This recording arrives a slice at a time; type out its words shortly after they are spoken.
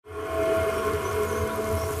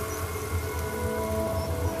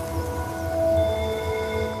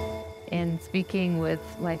speaking with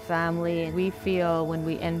my family, we feel when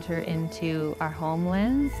we enter into our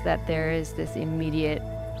homelands that there is this immediate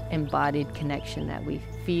embodied connection that we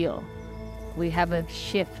feel. We have a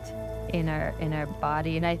shift in our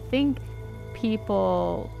body, and I think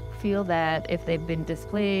people feel that if they've been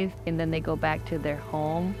displaced and then they go back to their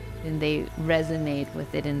home and they resonate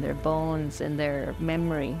with it in their bones and their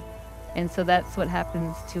memory. And so that's what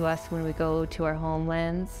happens to us when we go to our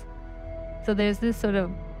homelands. So there's this sort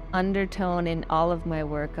of undertone in all of my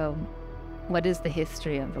work of what is the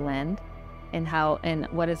history of the land and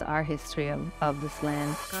what is our history of this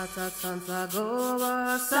land.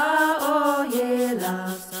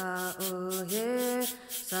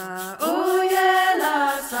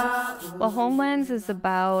 Well, Homelands is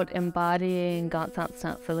about embodying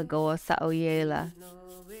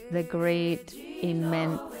the great,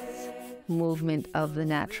 immense movement of the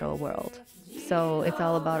natural world. So it's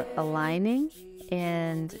all about aligning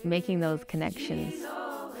and making those connections.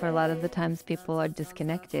 For a lot of the times people are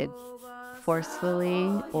disconnected forcefully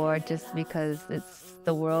or just because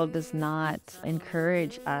the world does not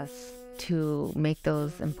encourage us to make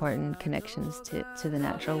those important connections to the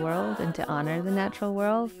natural world and to honor the natural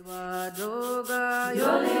world.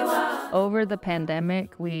 Over the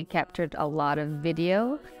pandemic, we captured a lot of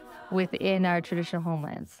video within our traditional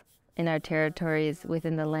homelands, in our territories,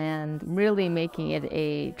 within the land, really making it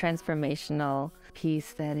a transformational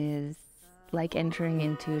piece that is like entering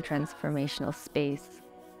into transformational space.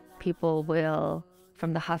 People will,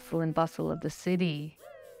 from the hustle and bustle of the city,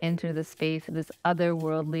 enter the space of this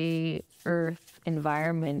otherworldly earth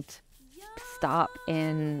environment, stop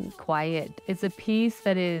and quiet. It's a piece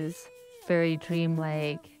that is very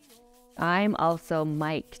dreamlike. I'm also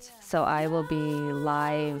mic'd, so I will be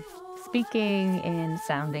live speaking and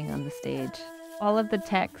sounding on the stage. All of the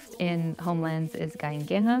text in Homelands is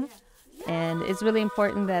Kahnyen'kehàka, and it's really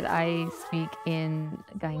important that I speak in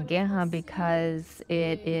Kahnyen'kehàka because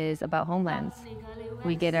it is about homelands.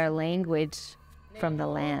 We get our language from the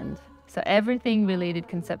land. So everything related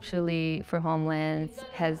conceptually for homelands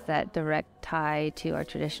has that direct tie to our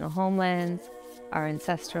traditional homelands, our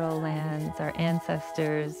ancestral lands, our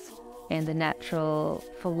ancestors, and the natural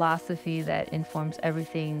philosophy that informs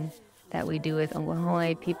everything that we do as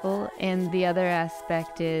Ohswé people. And the other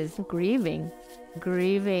aspect is grieving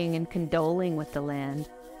and condoling with the land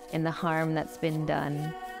and the harm that's been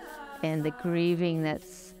done and the grieving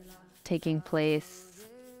that's taking place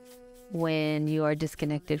when you are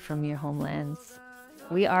disconnected from your homelands.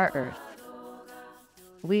 We are earth.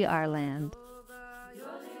 We are land.